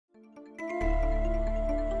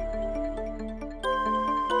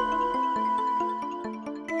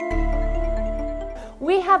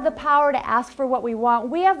We have the power to ask for what we want.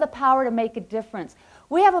 We have the power to make a difference.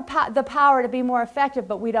 We have the power to be more effective,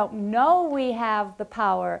 but we don't know we have the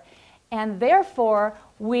power, and therefore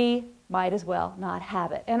we might as well not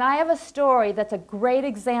have it. And I have a story that's a great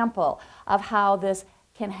example of how this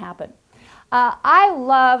can happen. I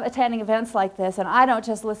love attending events like this, and I don't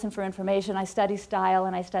just listen for information. I study style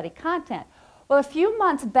and I study content. Well, a few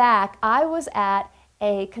months back, I was at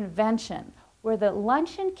a convention where the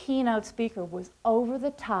luncheon keynote speaker was over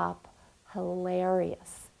the top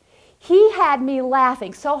hilarious. He had me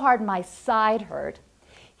laughing so hard my side hurt.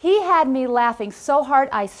 He had me laughing so hard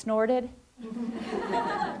I snorted.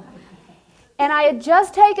 And I had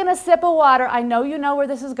just taken a sip of water. I know you know where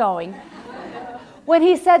this is going. When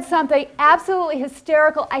he said something absolutely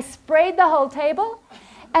hysterical, I sprayed the whole table,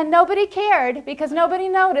 and nobody cared because nobody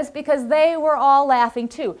noticed because they were all laughing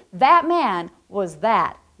too. That man was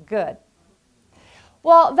that good.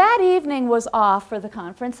 Well, that evening was off for the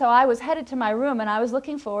conference, so I was headed to my room, and I was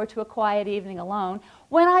looking forward to a quiet evening alone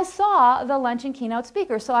when I saw the luncheon keynote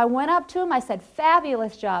speaker. So I went up to him, I said,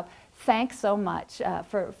 "Fabulous job. Thanks so much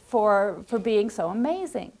for being so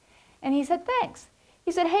amazing." And he said, "Thanks."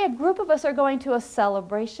 He said, "Hey, a group of us are going to a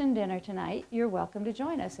celebration dinner tonight. You're welcome to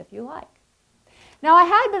join us if you like." Now, I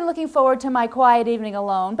had been looking forward to my quiet evening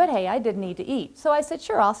alone, but hey, I did need to eat. So I said,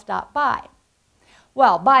 "Sure, I'll stop by."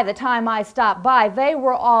 Well, by the time I stopped by, they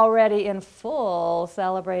were already in full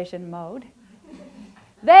celebration mode.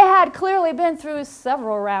 They had clearly been through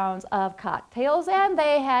several rounds of cocktails, and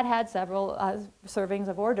they had had several servings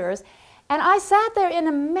of hors d'oeuvres. And I sat there in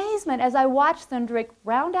amazement as I watched them drink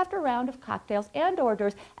round after round of cocktails and hors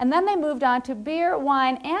d'oeuvres, and then they moved on to beer,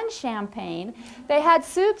 wine, and champagne. They had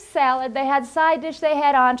soup, salad, they had side dish, they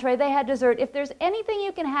had entree, they had dessert. If there's anything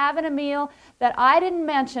you can have in a meal that I didn't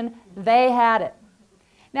mention, they had it.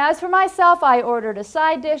 Now, as for myself, I ordered a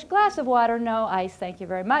side dish, glass of water, no ice, thank you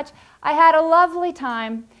very much. I had a lovely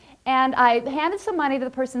time, and I handed some money to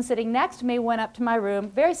the person sitting next to me, went up to my room,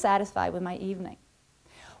 very satisfied with my evening.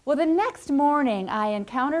 Well, the next morning, I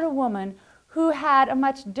encountered a woman who had a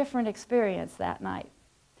much different experience that night.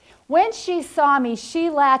 When she saw me, she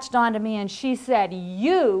latched onto me and she said,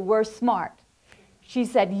 "You were smart." She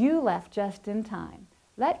said, "You left just in time.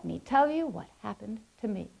 Let me tell you what happened to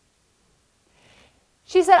me."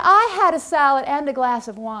 She said, "I had a salad and a glass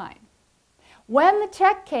of wine. When the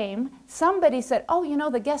check came, somebody said, 'Oh, you know,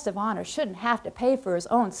 the guest of honor shouldn't have to pay for his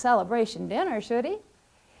own celebration dinner, should he?'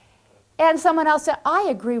 And someone else said, 'I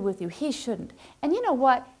agree with you, he shouldn't. And you know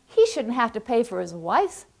what? He shouldn't have to pay for his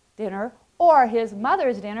wife's dinner or his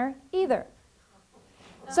mother's dinner either.'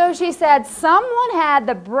 So she said, someone had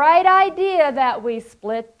the bright idea that we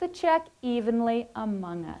split the check evenly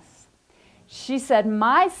among us. She said,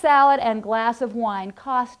 my salad and glass of wine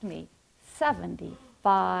cost me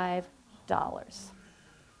 $75.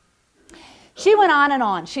 She went on and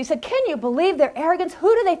on. She said, can you believe their arrogance?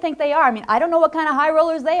 Who do they think they are? I mean, I don't know what kind of high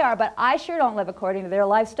rollers they are, but I sure don't live according to their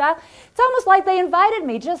lifestyle. It's almost like they invited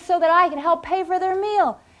me just so that I could help pay for their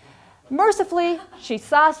meal. Mercifully, she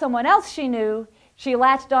saw someone else she knew. She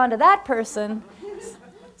latched onto that person.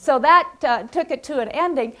 So that took it to an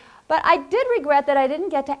ending. But I did regret that I didn't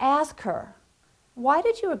get to ask her, why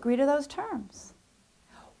did you agree to those terms?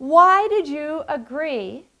 Why did you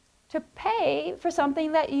agree to pay for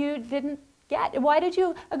something that you didn't get? Why did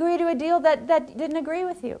you agree to a deal that didn't agree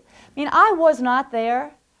with you? I mean, I was not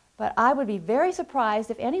there, but I would be very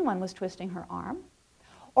surprised if anyone was twisting her arm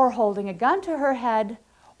or holding a gun to her head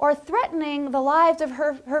or threatening the lives of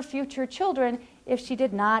her future children if she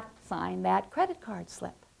did not sign that credit card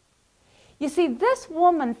slip. You see, this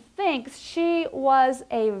woman thinks she was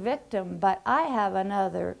a victim, but I have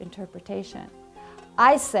another interpretation.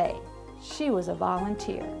 I say she was a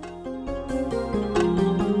volunteer.